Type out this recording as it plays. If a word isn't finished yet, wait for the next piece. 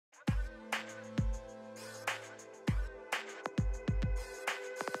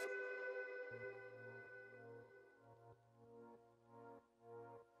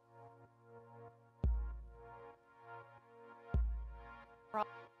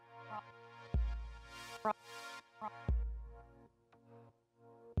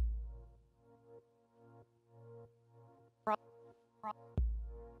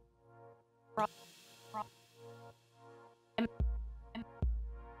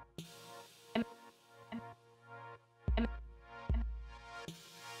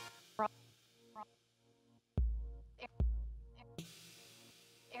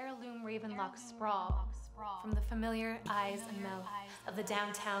Heirloom Ravenlock sprawl from the familiar eyes and mouth of the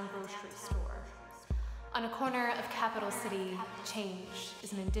downtown grocery store. On a corner of capital city, change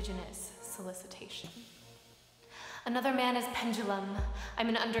is an indigenous solicitation. Another man is Pendulum. I'm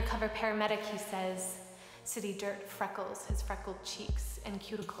an undercover paramedic, he says. City dirt freckles his freckled cheeks and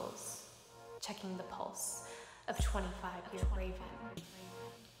cuticles, checking the pulse of 25-year Raven.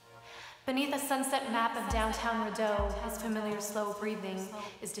 Beneath a sunset map of downtown Rideau, his familiar slow breathing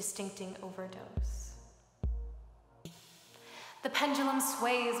is distincting overdose. The pendulum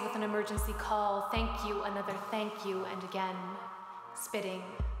sways with an emergency call, thank you, another thank you, and again, spitting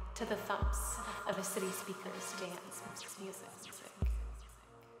to the thumps of a city speaker's dance music.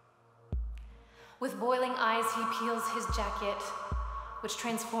 With boiling eyes, he peels his jacket, which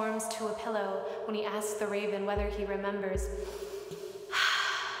transforms to a pillow when he asks the Raven whether he remembers.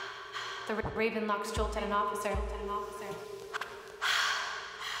 The Raven locks jolt at an officer.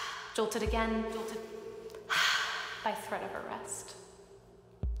 Jolted again, by threat of arrest.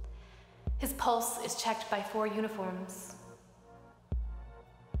 His pulse is checked by 4 uniforms,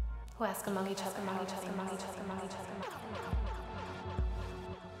 who ask among each other.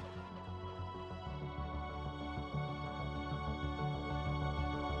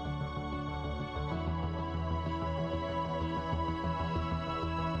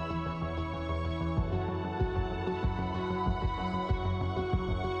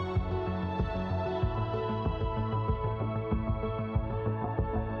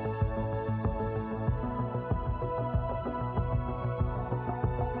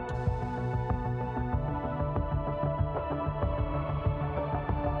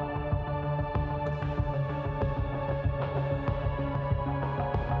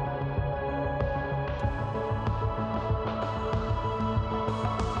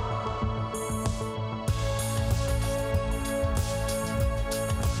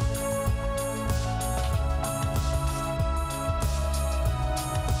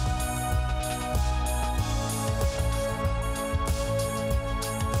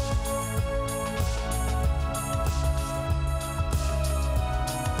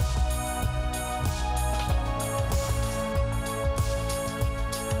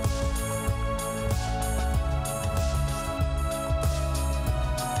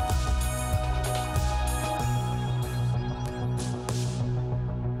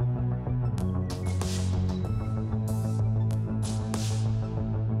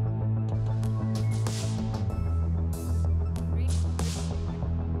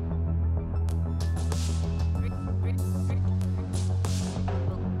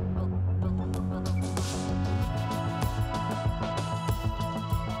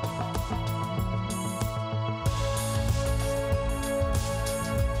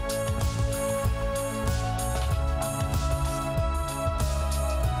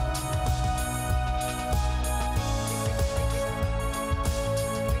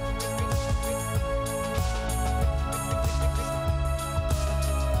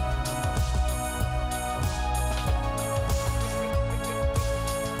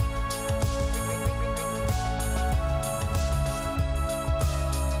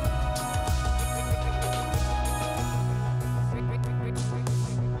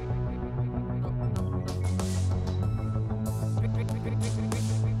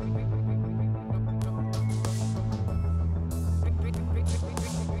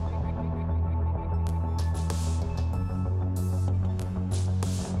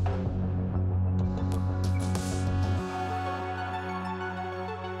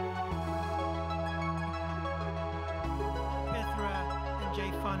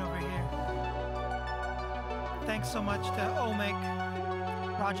 JFun over here. Thanks so much to OMIC,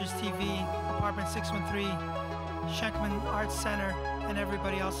 Rogers TV, Apartment 613, Shenkman Arts Center, and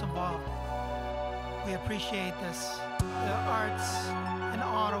everybody else involved. We appreciate this. The arts in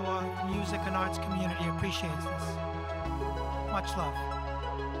Ottawa, music and arts community appreciates this. Much love.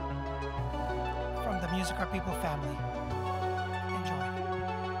 From the Music Our People family. Enjoy.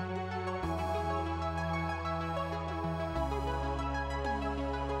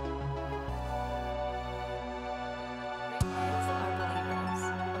 Are believers,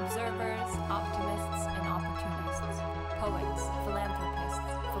 observers, optimists, and opportunists, poets, philanthropists,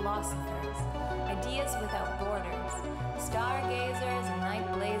 philosophers, ideas without borders, stargazers and night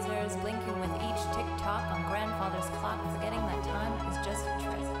blazers blinking with each tick-tock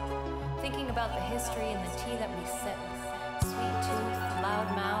about the history and the tea that we sip. Sweet tooth, loud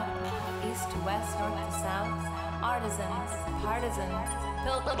mouth, east to west, north to south. Artisans, partisans,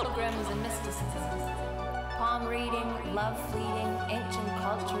 pilgrims and mysticisms. Palm reading, love fleeting, ancient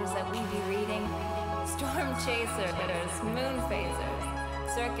cultures that we be reading. Storm chasers, moon phasers.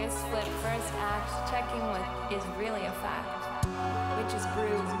 Circus flip first act, checking with is really a fact. Witches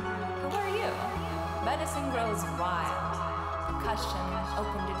brew, who are you? Medicine grows wild. Percussion,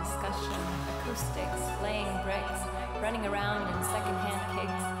 open to discussion. Acoustics, laying bricks. Running around in secondhand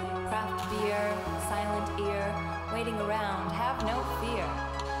kicks. Craft beer, silent ear. Waiting around, have no fear.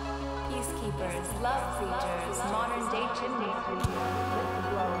 Peacekeepers, love creatures. Modern day chimney sweepers.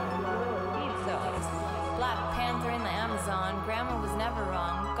 Pizos. Black Panther in the Amazon, grandma was never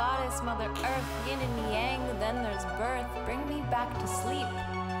wrong. Goddess, Mother Earth, yin and yang, then there's birth. Bring me back to sleep.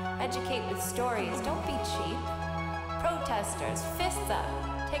 Educate with stories, don't be cheap. Protesters, fists up,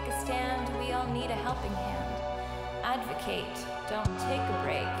 take a stand, we all need a helping hand. Advocate, don't take a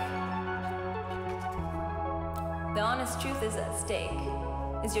break. The honest truth is at stake.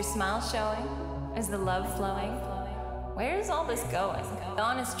 Is your smile showing? Is the love flowing? Where's all this going? The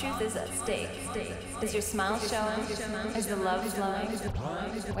honest truth is at stake. Is your smile showing? Is the love flowing?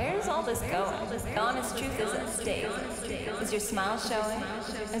 Where's all this going? The honest truth is at stake. Is your smile showing?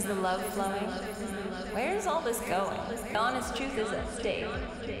 Is the love flowing? Where's all this going? The honest truth is at stake.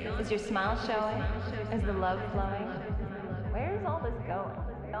 Is your smile showing? Is the love flowing? Where's all this going?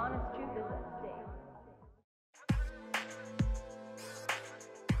 The honest truth is at stake.